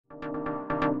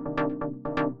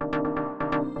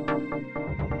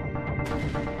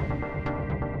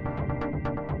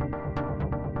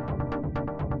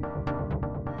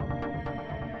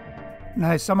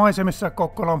Näissä maisemissa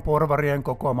Kokkolan porvarien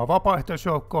kokoama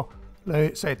vapaaehtoisjoukko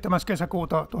löi 7.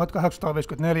 kesäkuuta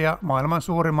 1854 maailman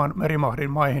suurimman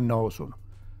merimahdin maihin nousun.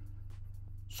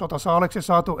 Sotasaaliksi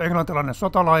saatu englantilainen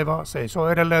sotalaiva seisoo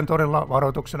edelleen torilla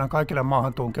varoituksena kaikille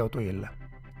maahantunkeutujille.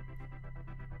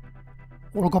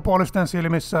 Ulkopuolisten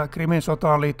silmissä Krimin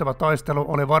sotaan liittyvä taistelu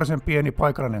oli varsin pieni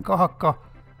paikallinen kahakka,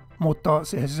 mutta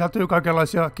siihen sisältyy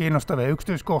kaikenlaisia kiinnostavia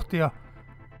yksityiskohtia,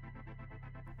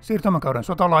 siirtymäkauden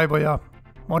sotalaivoja,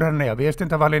 moderneja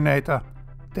viestintävälineitä,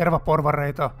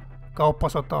 tervaporvareita,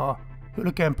 kauppasotaa,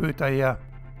 hylkeenpyytäjiä,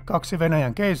 2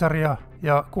 Venäjän keisaria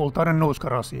ja kultainen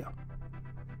nuuskarasia.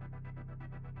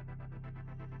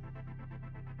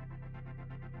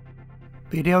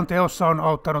 Videon teossa on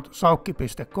auttanut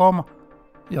saukki.com,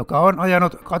 joka on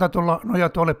ajanut katatulla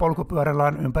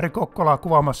nojatuolipolkupyörällään ympäri Kokkolaa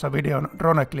kuvaamassa videon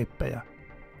drone-klippejä.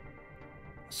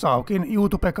 Saukin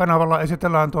YouTube-kanavalla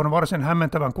esitellään tuon varsin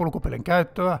hämmentävän kulkupelin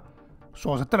käyttöä.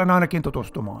 Suosittelen ainakin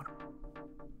tutustumaan.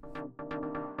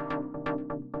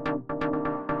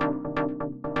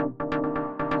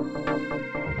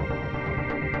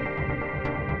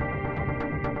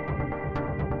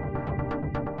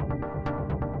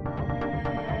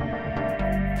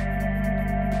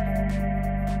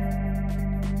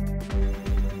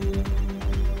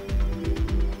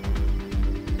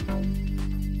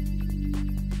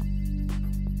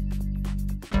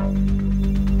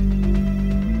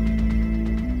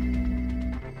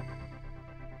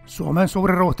 Suomen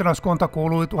suuriruhtinaskunta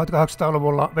kuului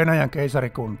 1800-luvulla Venäjän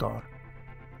keisarikuntaan.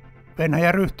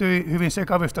 Venäjä ryhtyi hyvin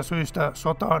sekavista syistä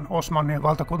sotaan Osmannin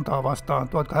valtakuntaa vastaan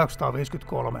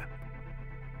 1853.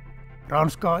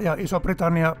 Ranska ja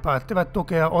Iso-Britannia päättivät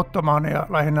tukea ottomaaneja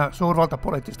lähinnä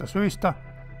suurvaltapoliittisista syistä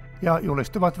ja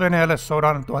julistivat Venäjälle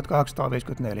sodan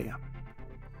 1854.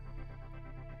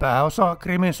 Pääosa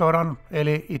Krimin sodan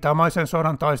eli itämaisen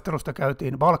sodan taistelusta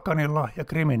käytiin Balkanilla ja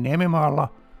Krimin niemimaalla,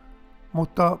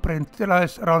 mutta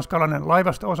brittiläis-ranskalainen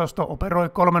laivasto-osasto operoi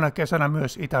 3 kesänä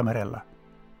myös Itämerellä.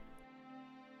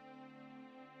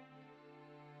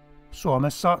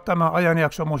 Suomessa tämä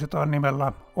ajanjakso muistetaan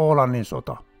nimellä Ålannin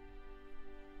sota.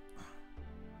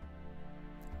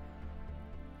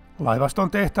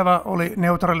 Laivaston tehtävä oli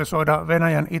neutralisoida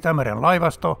Venäjän Itämeren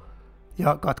laivasto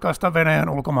ja katkaista Venäjän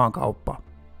ulkomaankauppa.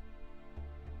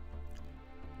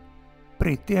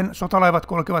 Brittien sotalaivat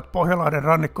kulkivat Pohjanlahden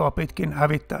rannikkoa pitkin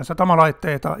hävittäen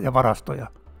satamalaitteita ja varastoja.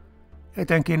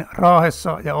 Etenkin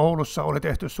Raahessa ja Oulussa oli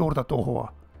tehty suurta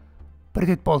tuhoa.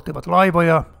 Britit polttivat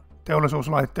laivoja,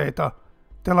 teollisuuslaitteita,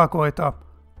 telakoita,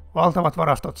 valtavat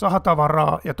varastot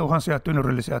sahatavaraa ja tuhansia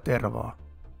tynnyryllisiä tervaa.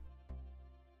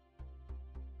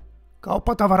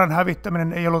 Kauppatavaran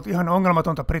hävittäminen ei ollut ihan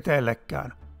ongelmatonta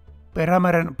Briteillekään.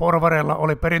 Perämeren porvareilla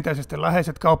oli perinteisesti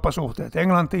läheiset kauppasuhteet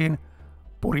Englantiin.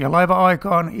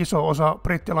 Purjelaiva-aikaan iso osa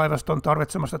brittilaivaston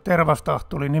tarvitsemasta tervasta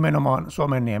tuli nimenomaan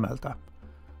Suomenniemeltä.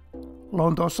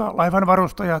 Lontoossa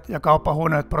laivanvarustajat ja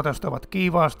kauppahuoneet protestoivat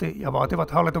kiivaasti ja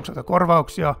vaativat hallitukselta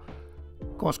korvauksia,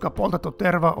 koska poltettu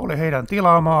terva oli heidän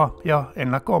tilaamaa ja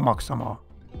ennakkoon maksamaa.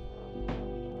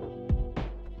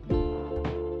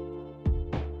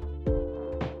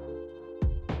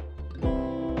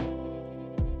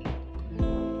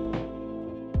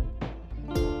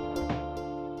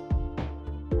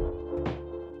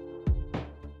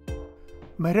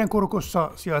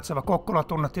 Merenkurkussa sijaitseva Kokkola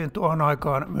tunnettiin tuohon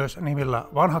aikaan myös nimillä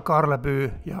Vanha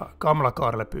Karleby ja Gamla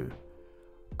Karleby.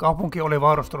 Kaupunki oli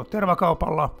vaurastunut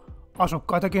tervakaupalla,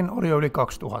 asukkaitakin oli jo yli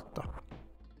 2000.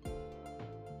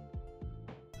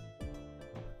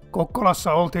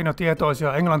 Kokkolassa oltiin jo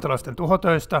tietoisia englantilaisten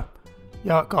tuhotöistä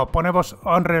ja kauppaneuvos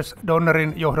Andres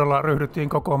Donnerin johdolla ryhdyttiin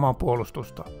kokoamaan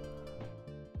puolustusta.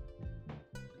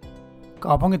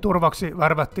 Kaupungin turvaksi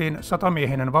värvättiin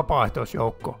 100-miehinen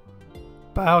vapaaehtoisjoukko.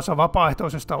 Pääosa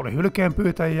vapaaehtoisista oli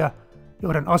hylkeenpyytäjiä,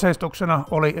 joiden aseistuksena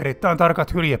oli erittäin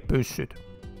tarkat hyljepyssyt.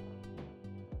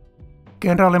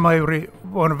 Kenraalimajuri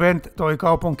von Wendt toi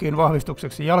kaupunkiin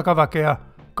vahvistukseksi jalkaväkeä,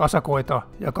 kasakoita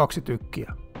ja 2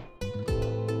 tykkiä.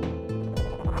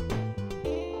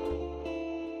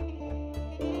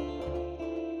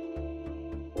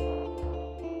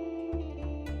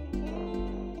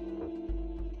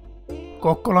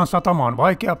 Kokkolan satama on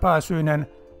vaikeapääsyinen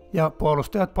ja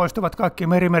puolustajat poistavat kaikki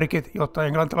merimerkit, jotta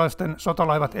englantilaisten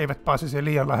sotalaivat eivät pääsisi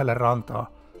liian lähelle rantaa,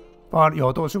 vaan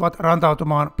joutuisivat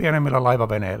rantautumaan pienemmillä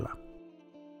laivaveneillä.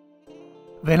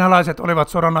 Venäläiset olivat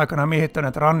sodan aikana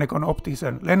miehittäneet rannikon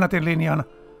optisen lennätinlinjan,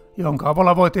 jonka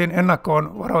avulla voitiin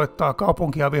ennakkoon varoittaa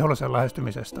kaupunkia vihollisen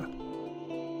lähestymisestä.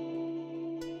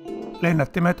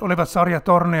 Lennättimet olivat sarja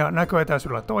torneja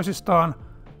näköetäisyydellä toisistaan,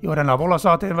 joiden avulla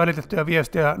saatiin välitettyä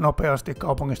viestiä nopeasti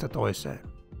kaupungista toiseen.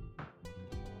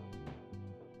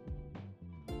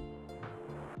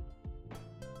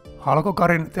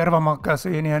 Halkokarin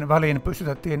tervamakasiinien väliin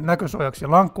pystytettiin näkösuojaksi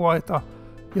lankkuaita,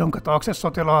 jonka taakse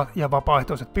sotilaat ja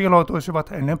vapaaehtoiset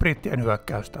piiloutuisivat ennen brittien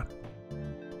hyökkäystä.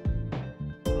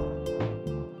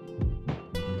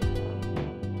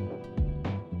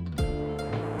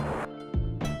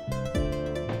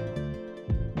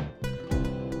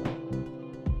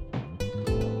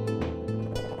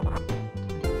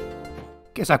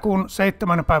 Kesäkuun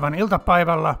 7. päivän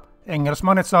iltapäivällä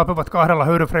engelsmannit saapuivat 2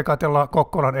 höyryfregatilla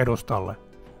Kokkolan edustalle.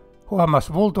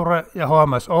 HMS Vulture ja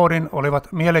HMS Odin olivat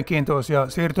mielenkiintoisia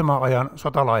siirtymäajan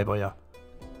sotalaivoja.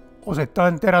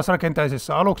 Osittain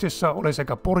teräsrakenteisissa aluksissa oli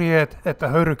sekä purjeet että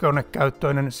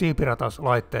höyrykonekäyttöinen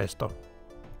siipirataslaitteisto.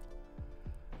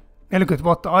 40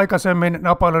 vuotta aikaisemmin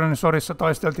Napoleonin sodissa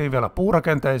taisteltiin vielä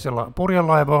puurakenteisilla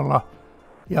purjelaivoilla,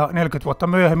 ja 40 vuotta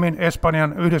myöhemmin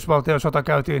Espanjan Yhdysvaltojen sota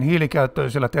käytiin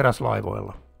hiilikäyttöisillä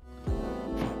teräslaivoilla.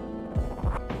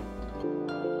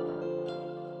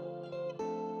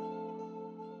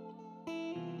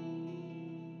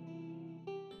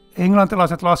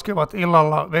 Englantilaiset laskevat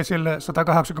illalla vesille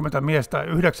 180 miestä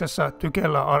 9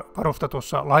 tykellä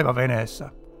varustetussa laivaveneessä.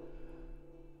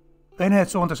 Veneet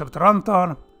suuntasivat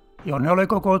rantaan, jonne oli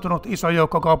kokoontunut iso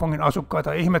joukko kaupungin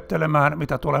asukkaita ihmettelemään,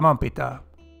 mitä tuleman pitää.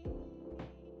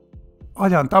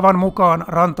 Ajan tavan mukaan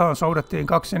rantaan soudettiin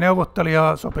 2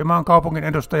 neuvottelijaa sopimaan kaupungin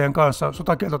edustajien kanssa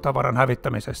sotakieltotavaran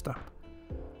hävittämisestä.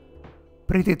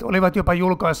 Britit olivat jopa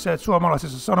julkaisseet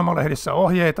suomalaisissa sanomalehdissä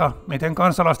ohjeita, miten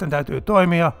kansalaisten täytyy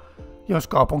toimia, jos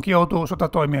kaupunki joutuu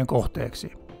sotatoimien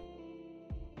kohteeksi.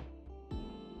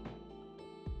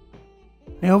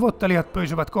 Neuvottelijat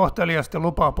pyysivät kohteliaasti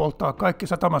lupaa polttaa kaikki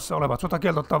satamassa olevat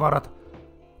sotakieltotavarat,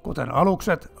 kuten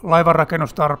alukset,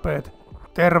 laivanrakennustarpeet,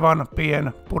 tervan,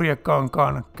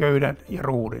 purjekankaan, köyden ja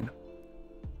ruudin.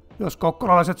 Jos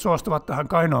kokkolalaiset suostuvat tähän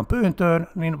kainoon pyyntöön,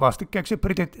 niin vastikkeeksi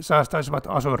britit säästäisivät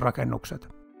asuinrakennukset.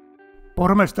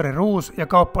 Pormestari Roos ja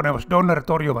kauppaneuvos Donner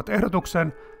torjuvat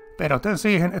ehdotuksen, vedoten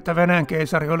siihen, että Venäjän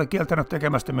keisari oli kieltänyt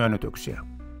tekemästä myönnytyksiä.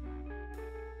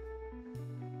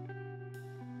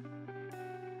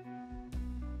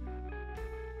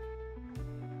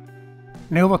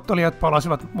 Neuvottelijat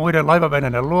palasivat muiden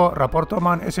laivaveneiden luo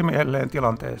raportoimaan esimiehelleen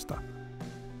tilanteesta.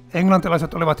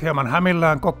 Englantilaiset olivat hieman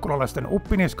hämillään kokkolalaisten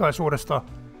uppiniskaisuudesta,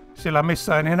 sillä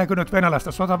missään ei näkynyt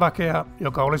venäläistä sotaväkeä,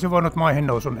 joka olisi voinut maihin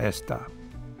nousun estää.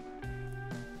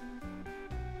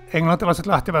 Englantilaiset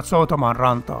lähtivät soutamaan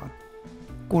rantaan.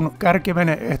 Kun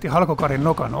kärkivene ehti Halkokarin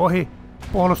nokan ohi,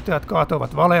 puolustajat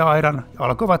kaatoivat valeaidan ja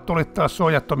alkoivat tulittaa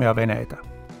suojattomia veneitä.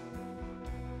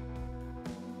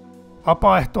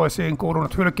 Vapaaehtoisiin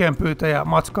kuulunut hylkeenpyytäjä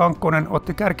Mats Kankkonen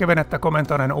otti kärkivenettä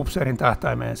komentaneen upseerin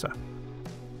tähtäimeensä.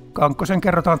 Kankkosen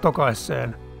kerrotaan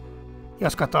tokaisseen: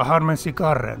 "Jaskata harmen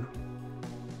sikarren."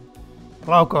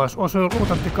 Laukaus osui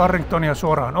luutantti Carringtonia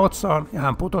suoraan otsaan ja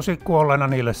hän putosi kuolleena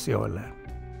niille sijoilleen.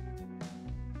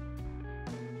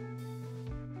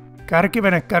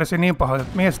 Kärkivene kärsi niin pahoja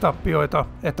miestappioita,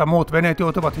 että muut veneet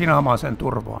joutuivat hinaamaan sen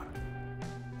turvaan.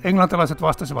 Englantilaiset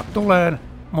vastasivat tuleen,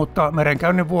 mutta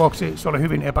merenkäynnin vuoksi se oli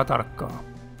hyvin epätarkkaa.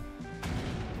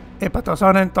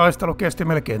 Epätasainen taistelu kesti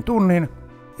melkein tunnin,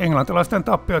 englantilaisten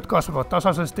tappiot kasvavat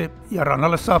tasaisesti ja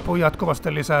rannalle saapui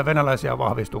jatkuvasti lisää venäläisiä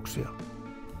vahvistuksia.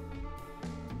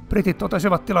 Britit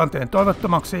totesivat tilanteen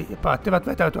toivottomaksi ja päättivät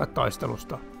vetäytyä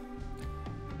taistelusta.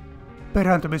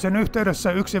 Perääntymisen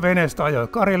yhteydessä yksi veneestä ajoi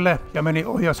karille ja meni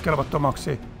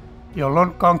ohjauskelvottomaksi,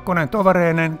 jolloin Kankkonen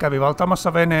tovereinen kävi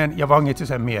valtaamassa veneen ja vangitsi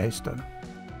sen miehistön.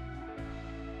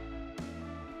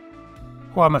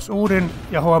 HMS Odin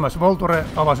ja HMS Vulture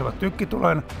avasivat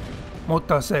tykkitulen,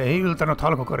 mutta se ei yltänyt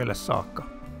Halkokarille saakka.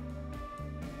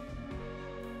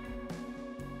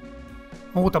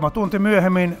 Muutama tunti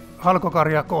myöhemmin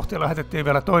Halkokaria kohti lähetettiin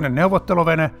vielä toinen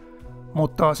neuvotteluvene,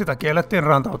 mutta sitä kiellettiin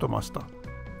rantautumasta.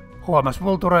 HMS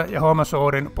Vulture ja HMS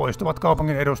Odin poistuvat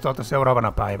kaupungin edustalta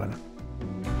seuraavana päivänä.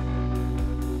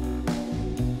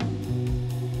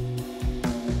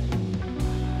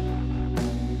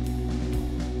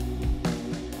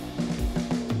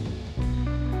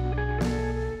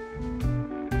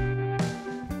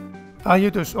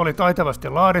 Äijytys oli taitavasti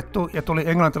laadittu ja tuli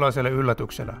englantilaiselle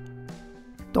yllätyksenä.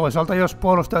 Toisaalta jos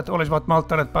puolustajat olisivat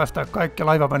malttaneet päästää kaikki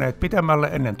laivaveneet pitemmälle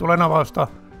ennen tulenavausta,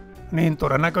 niin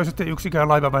todennäköisesti yksikään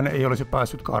laivavene ei olisi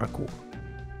päässyt karkuun.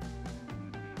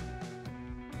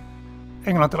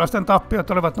 Englantilaisten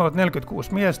tappiot olivat noin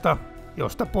 46 miestä,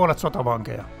 josta puolet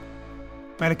sotavankeja.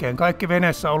 Melkein kaikki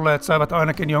veneessä olleet saivat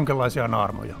ainakin jonkinlaisia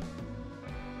naarmoja.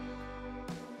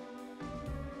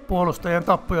 Puolustajien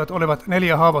tappiot olivat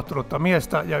 4 haavoittunutta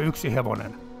miestä ja 1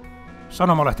 hevonen.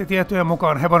 Sanomalehtitietojen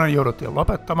mukaan hevonen jouduttiin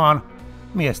lopettamaan,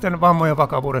 miesten vammojen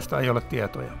vakavuudesta ei ole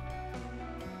tietoja.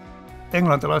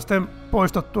 Englantilaisten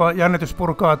poistuttua jännitys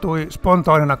purkautui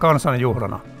spontaanina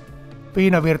kansanjuhlana.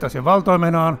 Viina virtasi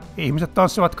valtoimenaan, ihmiset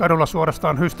tanssivat kadulla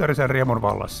suorastaan hysteerisen riemun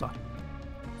vallassa.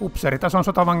 Upseeritason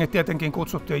sotavangit tietenkin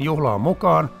kutsuttiin juhlaan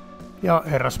mukaan, ja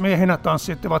herrasmiehinä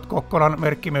tanssittivat Kokkolan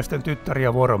merkkimiesten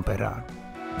tyttäriä vuoron perään.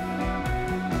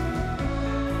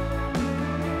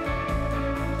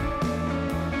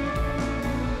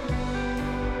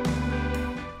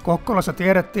 Kokkolassa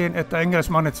tiedettiin, että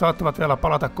engelsmannit saattavat vielä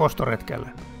palata kostoretkelle.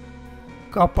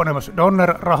 Kauppaneuvos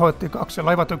Donner rahoitti 2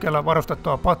 laivatykellä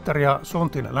varustettua patteria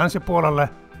Suntin länsipuolelle.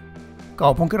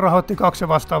 Kaupunki rahoitti 2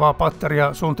 vastaavaa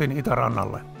patteria Suntin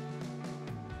itärannalle.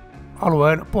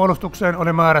 Alueen puolustukseen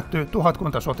oli määrätty 1000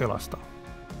 sotilasta.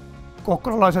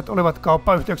 Kokkolalaiset olivat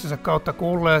kauppayhteyksensä kautta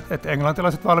kuulleet, että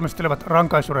englantilaiset valmistelivat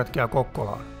rankaisuretkiä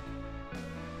Kokkolaan.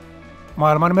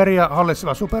 Maailman meriä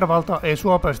hallitseva supervalta ei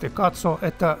suopeasti katso,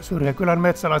 että Syrjäkylän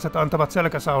metsäläiset antavat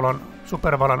selkäsaulan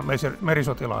supervallan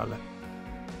merisotilaille.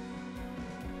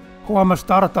 HMS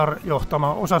Tartar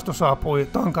johtama osasto saapui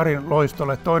Tankarin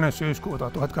loistolle 2. syyskuuta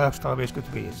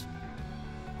 1855.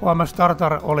 HMS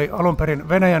Tartar oli alun perin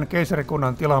Venäjän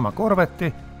keisarikunnan tilaama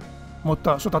korvetti,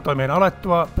 mutta sotatoimien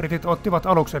alettua britit ottivat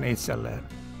aluksen itselleen.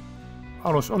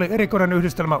 Alus oli erikoinen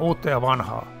yhdistelmä uutta ja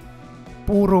vanhaa.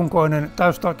 Puurunkoinen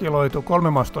täystakiloitu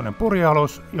 3-mastoinen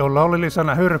purjealus, jolla oli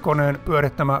lisänä hyrkoneen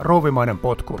pyörittämä ruuvimainen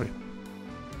potkuri.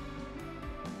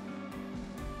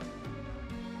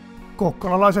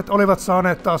 Kokkolalaiset olivat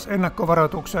saaneet taas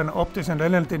ennakkovaroituksen optisen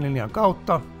lenneltinlinjan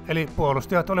kautta, eli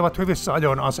puolustajat olivat hyvissä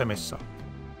ajoin asemissa.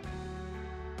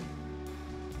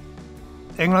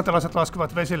 Englantilaiset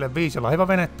laskivat vesille 5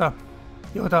 laivavenettä,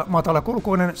 joita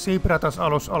matalakulkuinen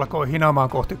Seapratas-alus alkoi hinaamaan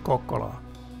kohti Kokkolaa.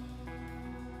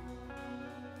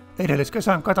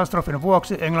 Edelliskesän katastrofin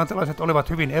vuoksi englantilaiset olivat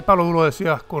hyvin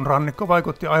epäluuloisia, kun rannikko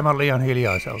vaikutti aivan liian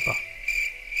hiljaiselta.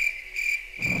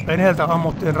 Veneeltä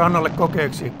ammuttiin rannalle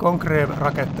kokeeksi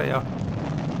Congreve-raketteja,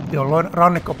 jolloin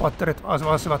rannikkopatterit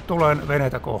avasivat tuleen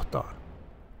veneitä kohtaan.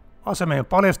 Asemien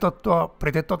paljastuttua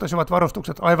britit totesivat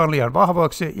varustukset aivan liian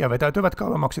vahvoiksi ja vetäytyivät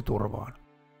kauemmaksi turvaan.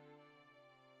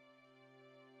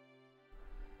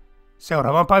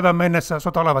 Seuraavan päivän mennessä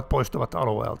sotalaivat poistuvat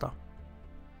alueelta.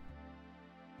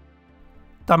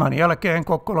 Tämän jälkeen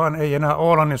Kokkolaan ei enää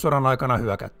Ålannin sodan aikana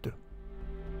hyökätty.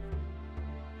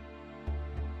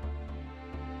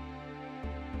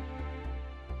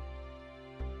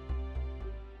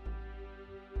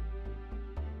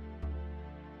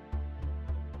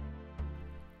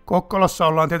 Kokkolassa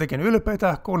ollaan tietenkin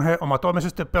ylpeitä, kun he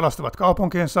omatoimisesti pelastivat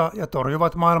kaupunkinsa ja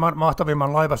torjuvat maailman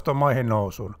mahtavimman laivaston maihin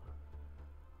nousun.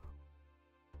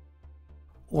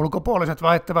 Ulkopuoliset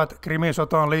väittävät, Krimin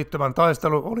sotaan liittyvän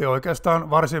taistelu oli oikeastaan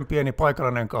varsin pieni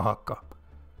paikallinen kahakka.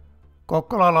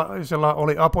 Kokkolalaisilla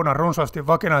oli apuna runsaasti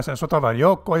vakinaisen sotaväen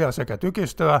joukkoja sekä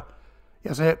tykistöä,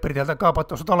 ja se Britiltä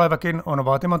kaapattu sotalaivakin on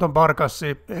vaatimaton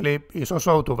barkassi, eli iso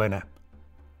soutuvene.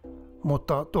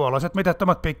 Mutta tuollaiset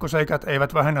mitättömät pikkuseikat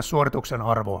eivät vähennä suorituksen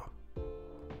arvoa.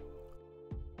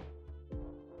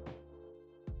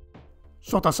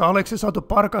 Sotasaaliiksi saatu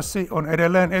barkassi on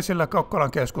edelleen esillä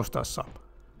Kokkolan keskustassa.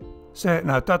 Se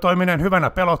näyttää toimineen hyvänä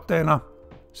pelotteena,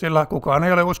 sillä kukaan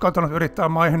ei ole uskaltanut yrittää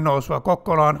maihin nousua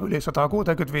Kokkolaan yli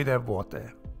 165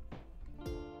 vuoteen.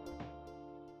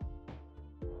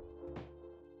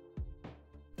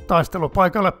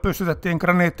 Taistelupaikalle pystytettiin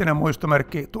graniittinen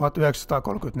muistomerkki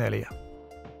 1934.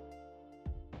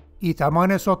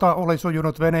 Itämainen sota oli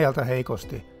sujunut Venäjältä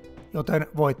heikosti, joten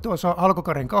voittoisa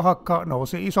Halkokarin kahakka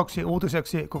nousi isoksi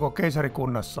uutiseksi koko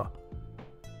keisarikunnassa.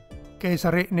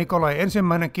 Keisari Nikolai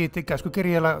I kiitti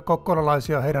käskykirjeellä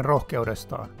kokkolalaisia heidän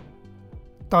rohkeudestaan.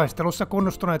 Taistelussa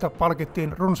kunnostuneita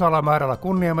palkittiin runsaalla määrällä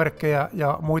kunniamerkkejä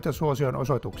ja muita suosion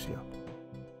osoituksia.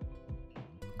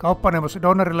 Kauppaneuvos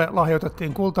Donnerille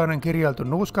lahjoitettiin kultainen kirjailtu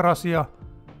nuuskarasia,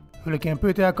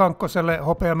 hylkeenpyytäjä Kankkoselle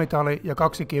hopeamitali ja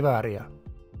 2 kivääriä.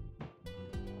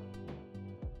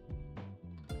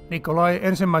 Nikolai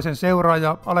I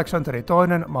seuraaja Aleksanteri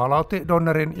II maalautti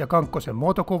Donnerin ja Kankkosen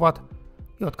muotokuvat,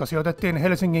 jotka sijoitettiin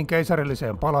Helsingin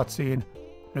keisarilliseen palatsiin,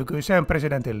 nykyiseen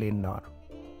presidentin linnaan.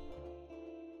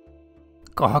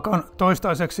 Kahakan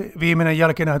toistaiseksi viimeinen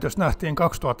jälkinäytös nähtiin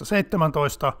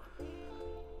 2017,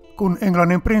 kun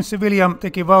Englannin prinssi William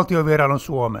teki valtiovierailun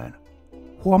Suomeen.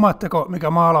 Huomaatteko, mikä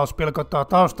maalaus pilkottaa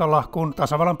taustalla, kun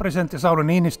tasavallan presidentti Sauli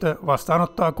Niinistö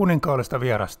vastaanottaa kuninkaallista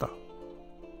vierasta?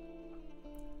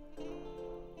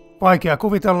 Vaikea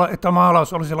kuvitella, että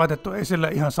maalaus olisi laitettu esille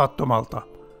ihan sattumalta.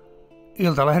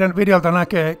 Iltalehden videolta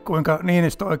näkee, kuinka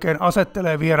Niinistö oikein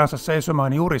asettelee vieransa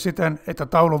seisomaan juuri siten, että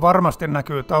taulu varmasti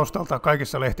näkyy taustalta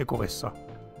kaikissa lehtikuvissa.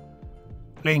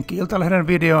 Linkki Iltalehden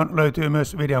videoon löytyy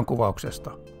myös videon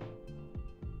kuvauksesta.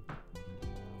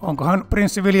 Onkohan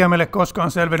prinssi Williamille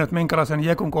koskaan selvinnyt, minkälaisen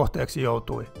jekun kohteeksi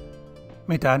joutui?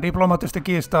 Mitään diplomaattista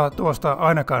kiistaa tuosta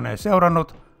ainakaan ei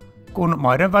seurannut. Kun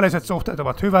maiden väliset suhteet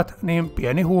ovat hyvät, niin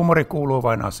pieni huumori kuuluu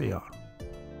vain asiaan.